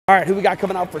All right, who we got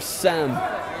coming out for SEM?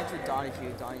 Andrew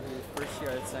Donahue. Donahue, first year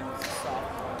at SEM was a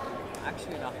sophomore.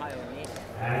 Actually an Ohio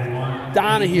native.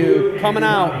 Donahue coming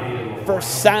out for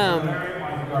SEM.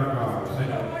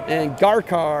 And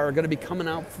Garcar are going to be coming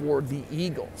out for the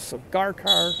Eagles. So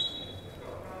Garcar,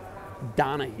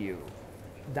 Donahue.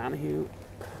 Donahue,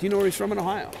 do you know where he's from in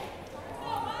Ohio? About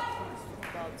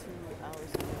 2 hours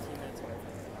and 15 minutes away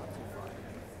from me, not too far.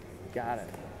 Got it.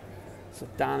 So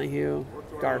Donahue,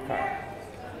 Garcar.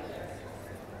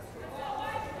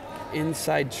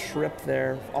 Inside trip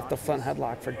there off the front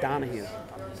headlock for Donahue.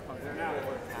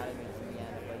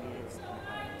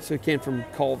 So he came from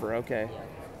Culver, okay.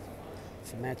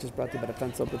 So match is brought to you by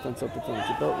Defense Up, Defense Up, Defense.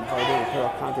 You built and fighting apparel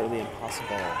conquer the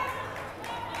impossible.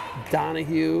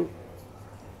 Donahue,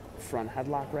 front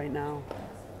headlock right now.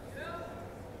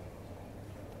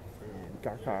 And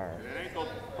Garcar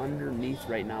underneath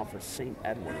right now for St.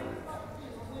 Edward.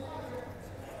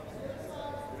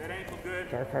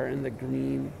 Garcar in the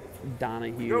green,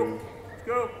 Donahue.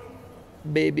 Go.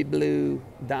 Baby blue,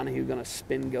 Donahue gonna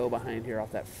spin go behind here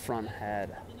off that front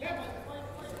head.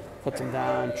 Puts him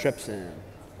down, trips in.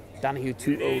 Donahue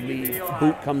 2-0 lead.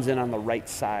 Boot comes in on the right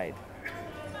side.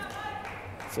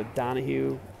 So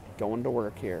Donahue going to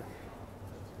work here.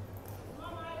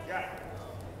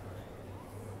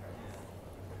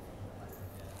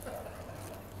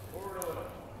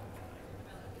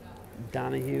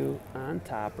 Donahue on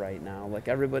top right now. Like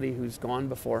everybody who's gone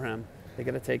before him, they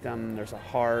got to take on, there's a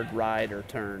hard ride or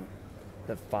turn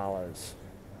that follows.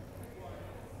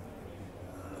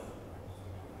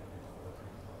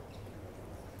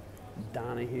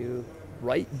 Donahue,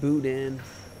 right boot in,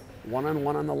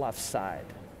 one-on-one on the left side.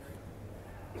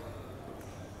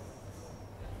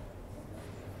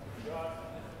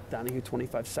 Donahue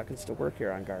 25 seconds to work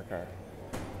here on Garcar.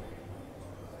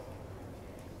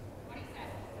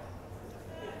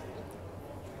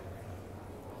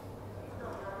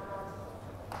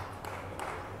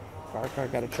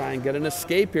 Garcar got to try and get an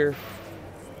escape here.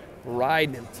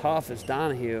 Riding him tough as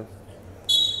Donahue.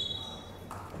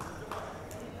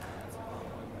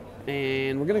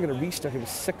 And we're going to get a restart here with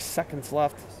 6 seconds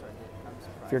left.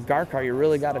 If you're Garcar, you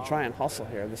really got to try and hustle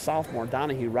here. The sophomore,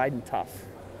 Donahue, riding tough.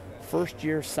 First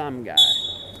year SEM guy.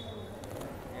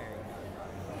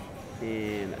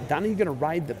 And Donahue going to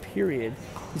ride the period.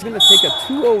 He's going to take a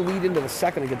 2-0 lead into the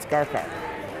second against Garcar.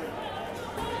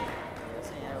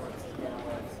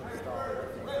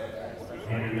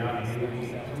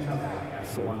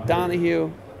 So Donahue,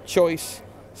 choice,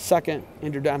 second.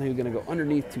 Andrew Donahue going to go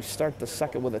underneath to start the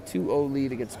second with a 2-0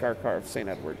 lead against Garcar of St.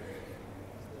 Edward.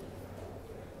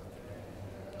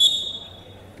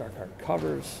 Garcar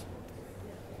covers.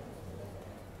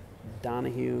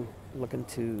 Donahue looking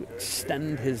to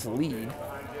extend his lead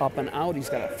up and out. He's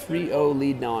got a 3-0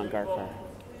 lead now on Garcar.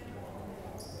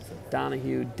 So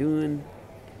Donahue doing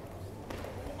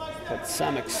what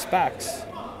SEM expects.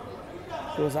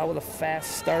 Goes out with a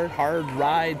fast start, hard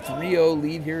ride, 3-0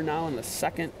 lead here now in the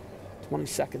second. 20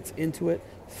 seconds into it.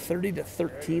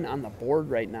 30-13 on the board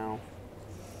right now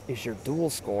is your dual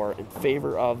score in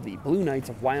favor of the Blue Knights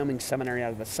of Wyoming Seminary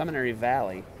out of the Seminary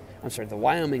Valley. I'm sorry, the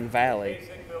Wyoming Valley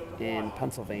in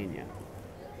Pennsylvania.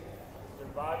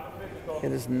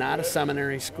 It is not a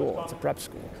seminary school, it's a prep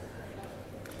school.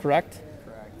 Correct?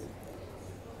 Correct.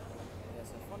 Yeah,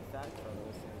 so fun fact for the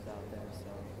listeners out there. So,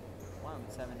 Wyoming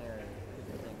Seminary,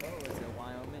 people think, oh, is it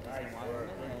Wyoming? Is it Wyoming?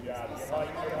 And it's the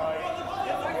seminary.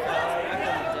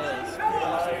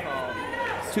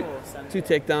 To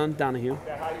take down Donahue.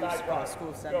 They used to call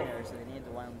school seminary, so they named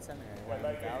the Wyoming Seminary.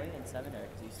 Wyoming Valley and Seminary,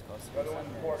 because they used to call school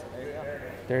seminary. So there you go.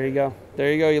 There you go.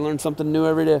 There you go. You learn something new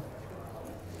every day.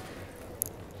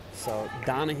 So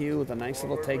Donahue with a nice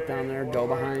little takedown there. Go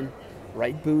behind.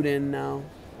 Right boot in now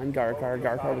on Garcar.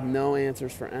 Garcar with no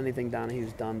answers for anything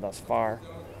Donahue's done thus far.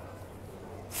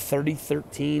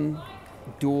 30-13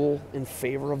 duel in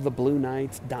favor of the Blue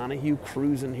Knights. Donahue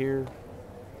cruising here.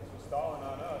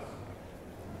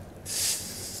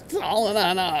 Stalling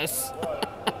on us.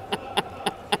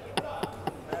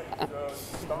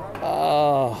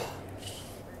 Oh,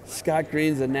 Scott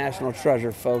Green's a national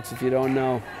treasure, folks, if you don't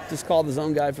know. Just called his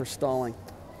own guy for stalling.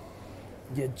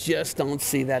 You just don't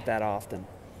see that often.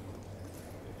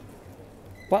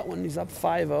 But when he's up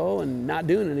 5-0 and not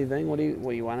doing anything, what do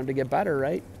you want him to get better,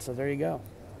 right? So there you go.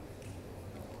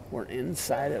 We're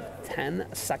inside of 10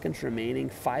 seconds remaining.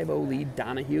 5-0 lead,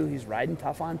 Donahue. He's riding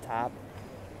tough on top.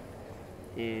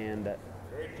 And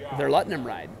they're letting him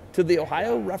ride. To the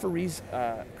Ohio referees'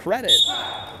 credit,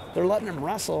 they're letting him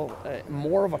wrestle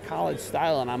more of a college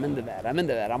style, and I'm into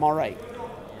that. I'm all right.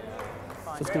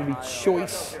 So it's going to be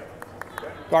choice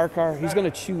Garcar. He's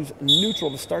going to choose neutral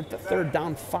to start the third,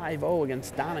 down 5-0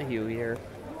 against Donahue here.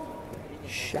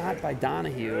 Shot by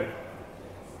Donahue.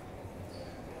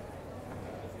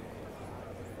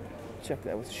 Check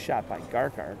that was a shot by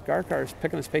Garcar. Garcar is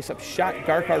picking his pace up. Shot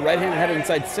Garcar right-handed headed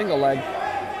inside single leg.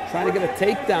 Trying to get a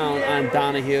takedown on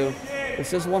Donahue.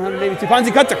 This is 182 pounds.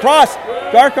 He cuts across.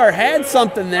 Garcar had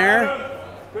something there.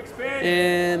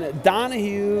 And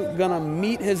Donahue gonna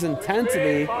meet his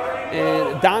intensity.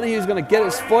 And Donahue's gonna get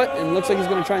his foot and looks like he's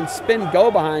gonna try and spin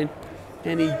go behind.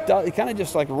 And he kind of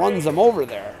just like runs him over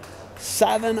there.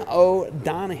 7-0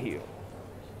 Donahue.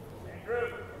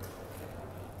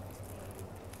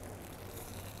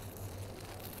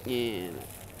 And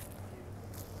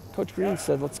Coach Green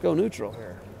said, let's go neutral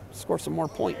here. Score some more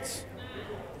points.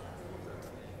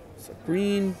 So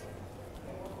Green,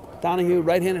 Donahue,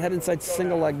 right-handed head inside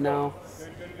single leg now.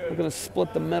 We're going to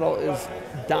split the middle is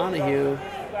Donahue.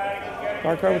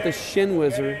 Garcar with the shin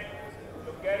wizard.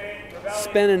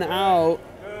 Spinning out.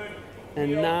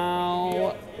 And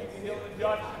now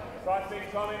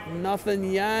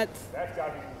nothing yet.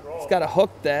 He's got to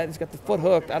hook that. He's got the foot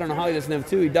hooked. I don't know how he doesn't have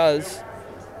two. He does.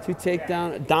 Two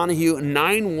takedown. Donahue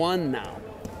 9-1 now.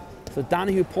 So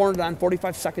Donahue pouring it on.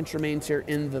 45 seconds remains here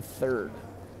in the third.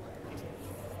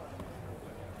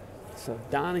 So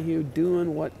Donahue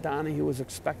doing what Donahue was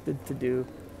expected to do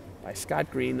by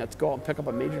Scott Green. Let's go out and pick up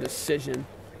a major decision.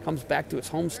 Comes back to his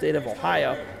home state of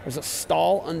Ohio. There's a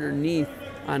stall underneath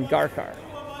on Garcar.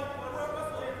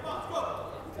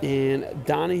 And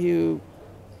Donahue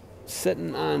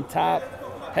sitting on top.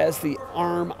 Has the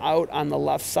arm out on the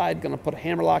left side. Going to put a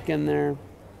hammerlock in there.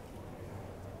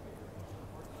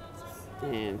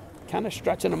 And kind of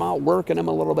stretching him out, working him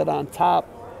a little bit on top.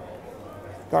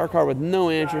 Garcar with no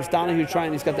answers. Donahue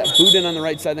trying. He's got that boot in on the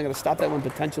right side. They're going to stop that one.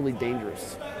 Potentially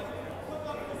dangerous.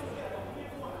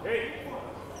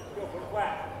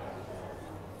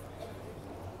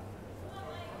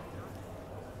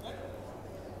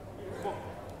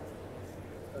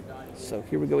 So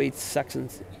here we go, 8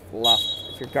 seconds left.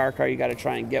 If you're Garcar, you got to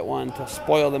try and get one to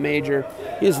spoil the major.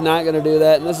 He's not going to do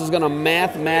that, and this is going to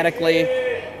mathematically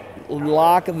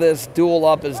lock this duel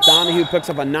up as Donahue picks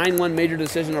up a 9-1 major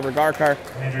decision over Garcar,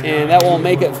 and that will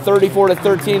make it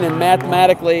 34-13, and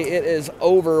mathematically it is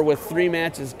over with 3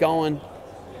 matches going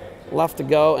left to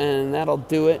go, and that'll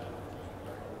do it.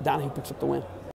 Donahue picks up the win.